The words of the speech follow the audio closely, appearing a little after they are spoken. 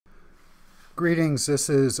Greetings, this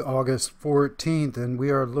is August 14th and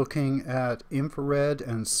we are looking at infrared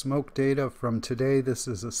and smoke data from today. This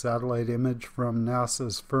is a satellite image from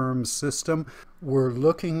NASA's FIRM system. We're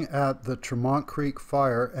looking at the Tremont Creek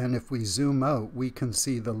fire, and if we zoom out we can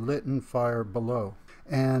see the Lytton fire below.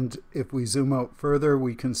 And if we zoom out further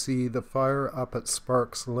we can see the fire up at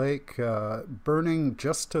Sparks Lake burning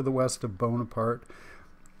just to the west of Bonaparte,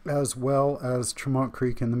 as well as Tremont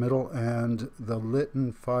Creek in the middle and the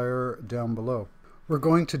Lytton fire down below. We're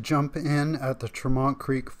going to jump in at the Tremont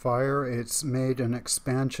Creek fire. It's made an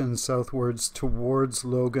expansion southwards towards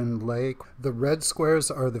Logan Lake. The red squares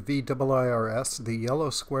are the WILDFIRE, the yellow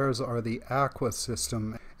squares are the aqua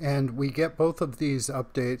system, and we get both of these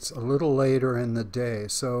updates a little later in the day,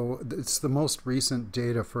 so it's the most recent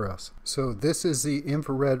data for us. So this is the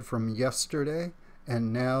infrared from yesterday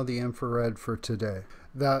and now the infrared for today.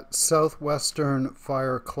 That southwestern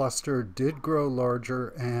fire cluster did grow larger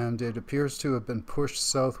and it appears to have been pushed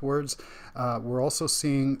southwards. We're also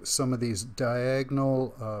seeing some of these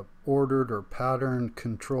diagonal ordered or patterned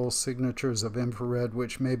control signatures of infrared,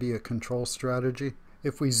 which may be a control strategy.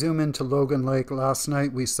 If we zoom into Logan Lake last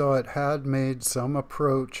night, we saw it had made some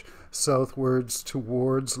approach southwards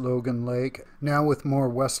towards Logan Lake. Now with more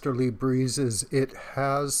westerly breezes, it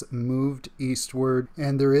has moved eastward,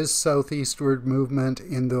 and there is southeastward movement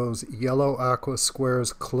in those yellow aqua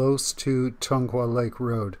squares close to Tunqua Lake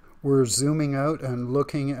Road. We're zooming out and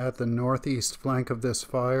looking at the northeast flank of this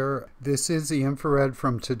fire. This is the infrared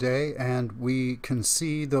from today, and we can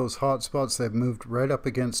see those hotspots. They've moved right up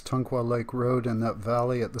against Tunqua Lake Road in that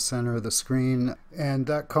valley at the center of the screen, and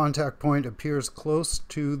that contact point appears close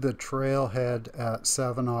to the trailhead at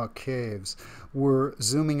Savanaugh Caves. We're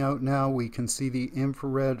zooming out now. We can see the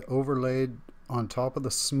infrared overlaid on top of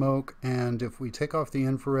the smoke, and if we take off the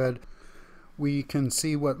infrared, we can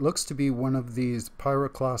see what looks to be one of these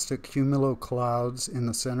pyroclastic cumuloclouds in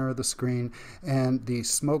the center of the screen, and the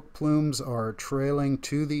smoke plumes are trailing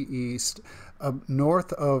to the east.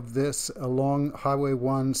 North of this, along Highway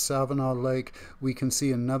 1, Savanaugh Lake, we can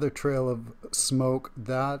see another trail of smoke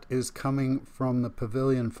that is coming from the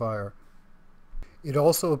Pavilion fire. It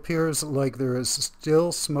also appears like there is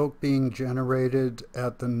still smoke being generated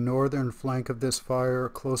at the northern flank of this fire,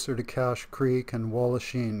 closer to Cache Creek and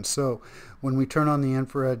Wallachine. So when we turn on the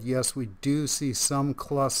infrared, yes, we do see some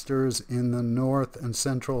clusters in the north and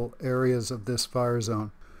central areas of this fire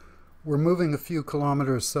zone. We're moving a few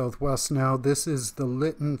kilometers southwest now. This is the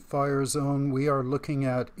Lytton fire zone. We are looking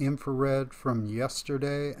at infrared from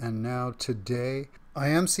yesterday and now today. I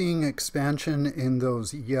am seeing expansion in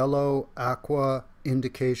those yellow aqua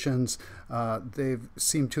indications. They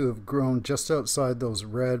seem to have grown just outside those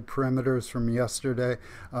red perimeters from yesterday.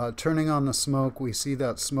 Turning on the smoke, we see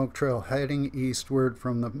that smoke trail heading eastward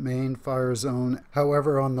from the main fire zone.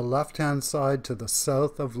 However, on the left-hand side to the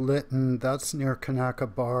south of Lytton, that's near Kanaka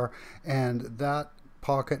Bar, and that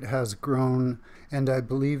pocket has grown, and I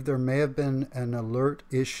believe there may have been an alert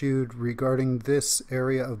issued regarding this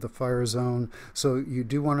area of the fire zone. So you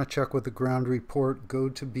do want to check with the ground report. Go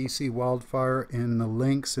to BC Wildfire in the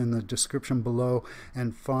links in the description below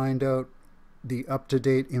and find out the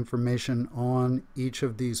up-to-date information on each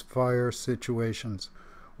of these fire situations.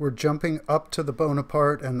 We're jumping up to the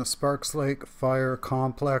Bonaparte and the Sparks Lake fire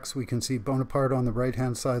complex. We can see Bonaparte on the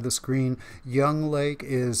right-hand side of the screen. Young Lake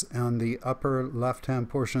is on the upper left-hand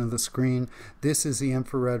portion of the screen. This is the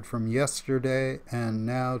infrared from yesterday and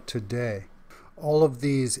now today. All of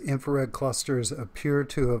these infrared clusters appear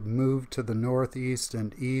to have moved to the northeast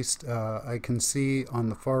and east. I can see on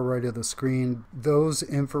the far right of the screen, those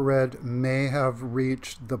infrared may have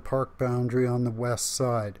reached the park boundary on the west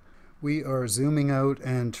side. We are zooming out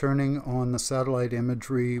and turning on the satellite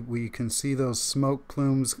imagery. We can see those smoke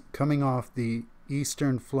plumes coming off the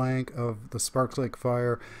eastern flank of the Sparks Lake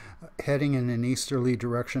fire, heading in an easterly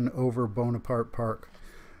direction over Bonaparte Park.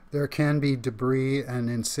 There can be debris and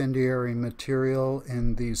incendiary material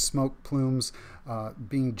in these smoke plumes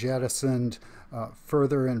being jettisoned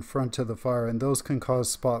further in front of the fire, and those can cause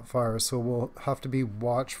spot fires. So we'll have to be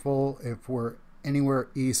watchful if we're anywhere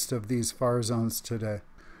east of these fire zones today.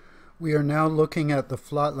 We are now looking at the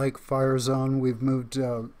Flat Lake fire zone. We've moved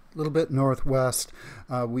a little bit northwest.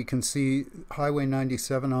 We can see Highway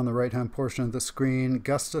 97 on the right-hand portion of the screen.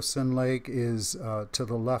 Gustafson Lake is to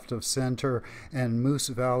the left of center, and Moose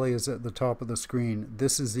Valley is at the top of the screen.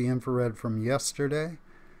 This is the infrared from yesterday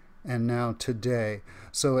and now today.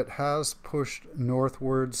 So it has pushed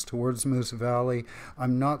northwards towards Moose Valley.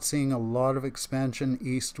 I'm not seeing a lot of expansion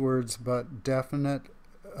eastwards, but definite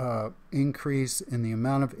increase in the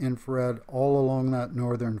amount of infrared all along that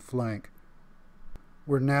northern flank.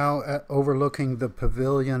 We're now overlooking the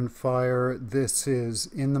Pavilion fire. This is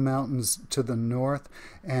in the mountains to the north,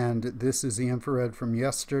 and this is the infrared from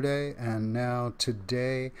yesterday. And now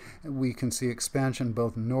today we can see expansion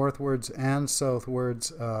both northwards and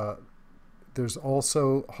southwards. There's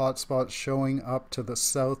also hotspots showing up to the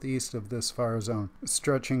southeast of this fire zone,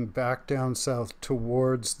 stretching back down south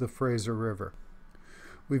towards the Fraser River.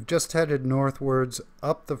 We've just headed northwards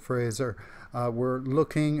up the Fraser. We're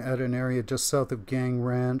looking at an area just south of Gang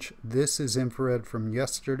Ranch. This is infrared from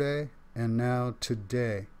yesterday and now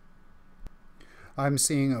today. I'm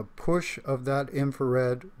seeing a push of that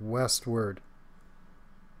infrared westward.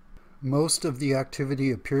 Most of the activity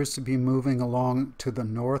appears to be moving along to the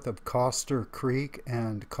north of Coster Creek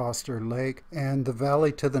and Coster Lake, and the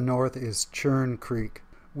valley to the north is Churn Creek.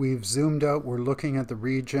 We've zoomed out. We're looking at the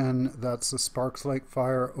region. That's the Sparks Lake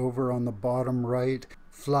fire over on the bottom right.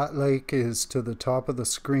 Flat Lake is to the top of the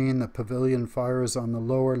screen. The Pavilion fire is on the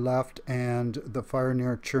lower left, and the fire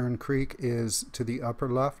near Churn Creek is to the upper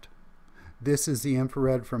left. This is the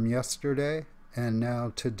infrared from yesterday and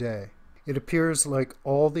now today. It appears like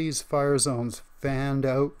all these fire zones fanned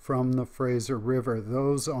out from the Fraser River.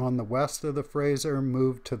 Those on the west of the Fraser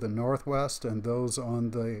moved to the northwest, and those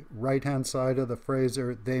on the right-hand side of the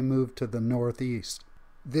Fraser, they moved to the northeast.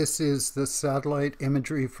 This is the satellite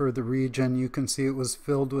imagery for the region. You can see it was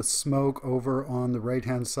filled with smoke over on the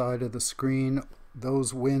right-hand side of the screen.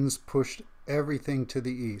 Those winds pushed everything to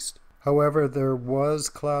the east. However, there was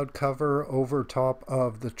cloud cover over top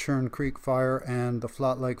of the Churn Creek fire and the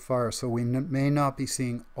Flat Lake fire, so we may not be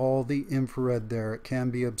seeing all the infrared there. It can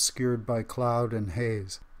be obscured by cloud and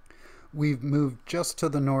haze. We've moved just to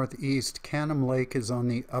the northeast. Canim Lake is on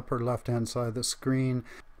the upper left-hand side of the screen.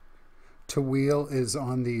 Tawil is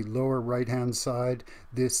on the lower right-hand side.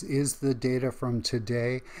 This is the data from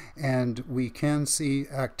today, and we can see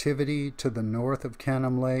activity to the north of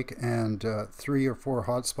Canim Lake and 3 or 4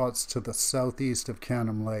 hotspots to the southeast of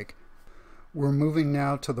Canim Lake. We're moving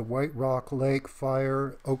now to the White Rock Lake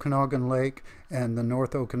fire, Okanagan Lake, and the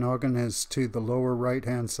North Okanagan is to the lower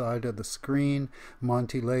right-hand side of the screen.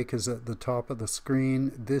 Monty Lake is at the top of the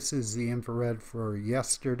screen. This is the infrared for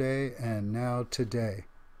yesterday and now today.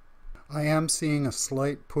 I am seeing a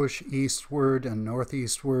slight push eastward and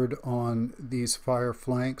northeastward on these fire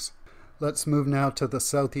flanks. Let's move now to the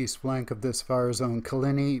southeast flank of this fire zone.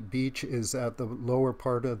 Killiney Beach is at the lower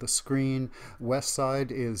part of the screen. West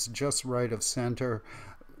side is just right of center.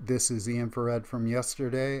 This is the infrared from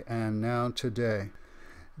yesterday and now today.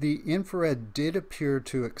 The infrared did appear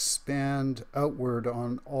to expand outward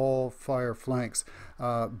on all fire flanks,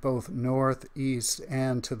 both north, east,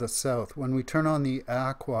 and to the south. When we turn on the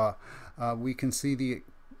aqua, we can see the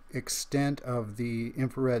extent of the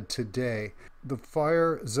infrared today. The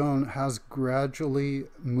fire zone has gradually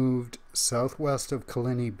moved southwest of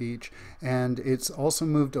Killiney Beach, and it's also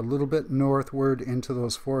moved a little bit northward into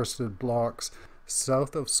those forested blocks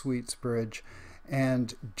south of Sweets Bridge.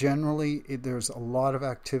 And generally there's a lot of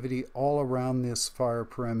activity all around this fire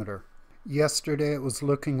perimeter. Yesterday it was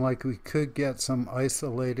looking like we could get some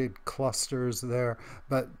isolated clusters there,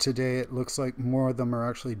 but today it looks like more of them are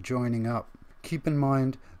actually joining up. Keep in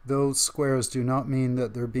mind, those squares do not mean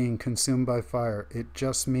that they're being consumed by fire. It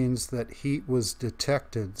just means that heat was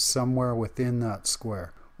detected somewhere within that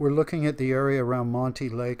square. We're looking at the area around Monty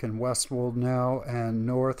Lake and Westwold now, and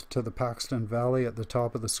north to the Paxton Valley at the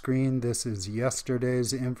top of the screen. This is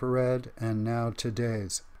yesterday's infrared and now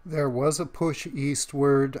today's. There was a push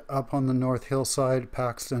eastward up on the north hillside,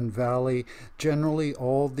 Paxton Valley. Generally,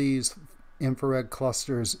 all these infrared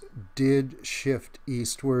clusters did shift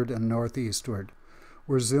eastward and northeastward.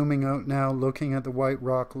 We're zooming out now, looking at the White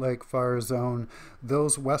Rock Lake fire zone.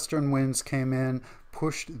 Those western winds came in,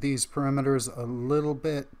 pushed these perimeters a little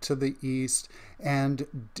bit to the east, and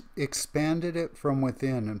expanded it from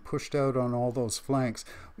within and pushed out on all those flanks.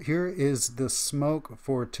 Here is the smoke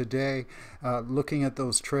for today, looking at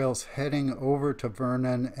those trails heading over to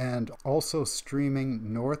Vernon and also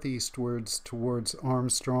streaming northeastwards towards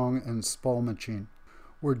Armstrong and Spalmachine.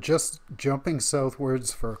 We're just jumping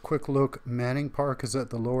southwards for a quick look. Manning Park is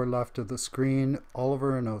at the lower left of the screen.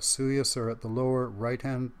 Oliver and Osoyoos are at the lower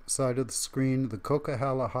right-hand side of the screen. The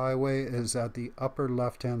Coquihalla Highway is at the upper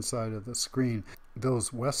left-hand side of the screen.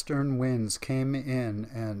 Those western winds came in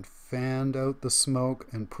and fanned out the smoke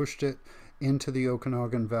and pushed it into the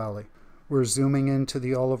Okanagan Valley. We're zooming into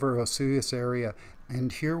the Oliver Osoyoos area,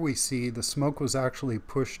 and here we see the smoke was actually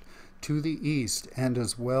pushed to the east and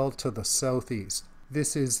as well to the southeast.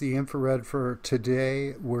 This is the infrared for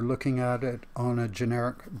today. We're looking at it on a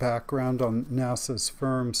generic background on NASA's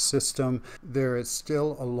FIRM system. There is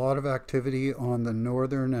still a lot of activity on the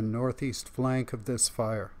northern and northeast flank of this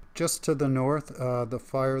fire. Just to the north, the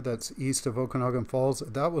fire that's east of Okanagan Falls,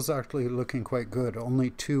 that was actually looking quite good.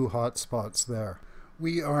 Only 2 hot spots there.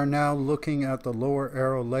 We are now looking at the lower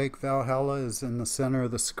Arrow Lake. Valhalla is in the center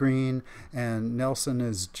of the screen, and Nelson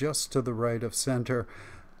is just to the right of center.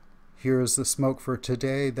 Here is the smoke for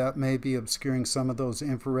today. That may be obscuring some of those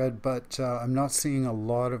infrared, but I'm not seeing a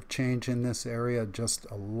lot of change in this area, just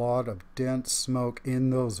a lot of dense smoke in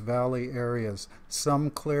those valley areas, some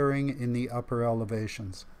clearing in the upper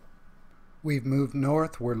elevations. We've moved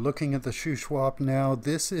north. We're looking at the Shuswap now.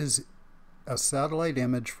 This is a satellite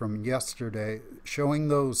image from yesterday showing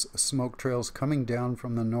those smoke trails coming down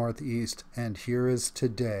from the northeast, and here is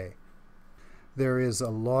today. There is a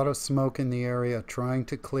lot of smoke in the area trying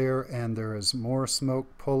to clear, and there is more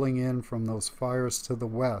smoke pulling in from those fires to the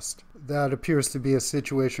west. That appears to be a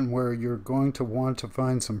situation where you're going to want to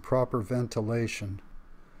find some proper ventilation.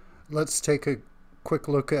 Let's take a quick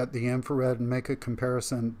look at the infrared and make a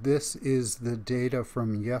comparison. This is the data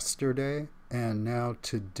from yesterday and now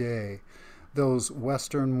today. Those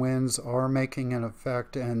western winds are making an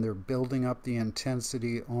effect, and they're building up the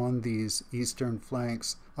intensity on these eastern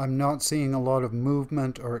flanks. I'm not seeing a lot of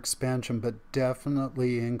movement or expansion, but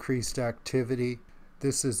definitely increased activity.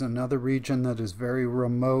 This is another region that is very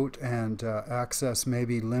remote, and access may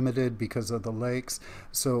be limited because of the lakes,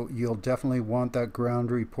 so you'll definitely want that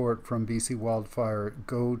ground report from BC Wildfire.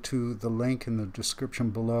 Go to the link in the description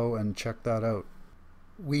below and check that out.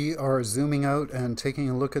 We are zooming out and taking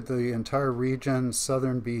a look at the entire region,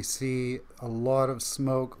 southern BC, a lot of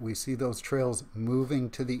smoke. We see those trails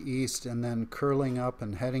moving to the east and then curling up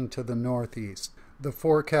and heading to the northeast. The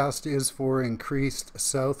forecast is for increased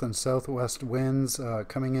south and southwest winds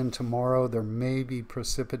coming in tomorrow. There may be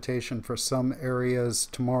precipitation for some areas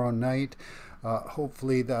tomorrow night.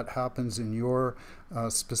 Hopefully that happens in your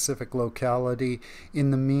specific locality.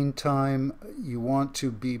 In the meantime, you want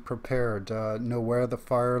to be prepared. Know where the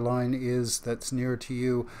fire line is that's near to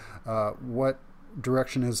you, what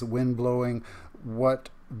direction is the wind blowing, what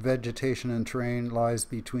vegetation and terrain lies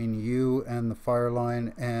between you and the fire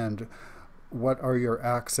line, and what are your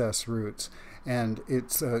access routes. And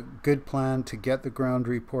it's a good plan to get the ground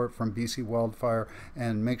report from BC Wildfire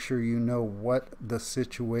and make sure you know what the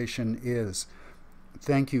situation is.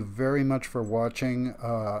 Thank you very much for watching.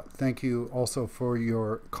 Thank you also for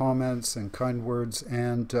your comments and kind words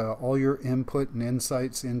and all your input and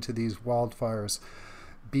insights into these wildfires.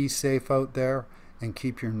 Be safe out there and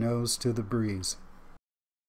keep your nose to the breeze.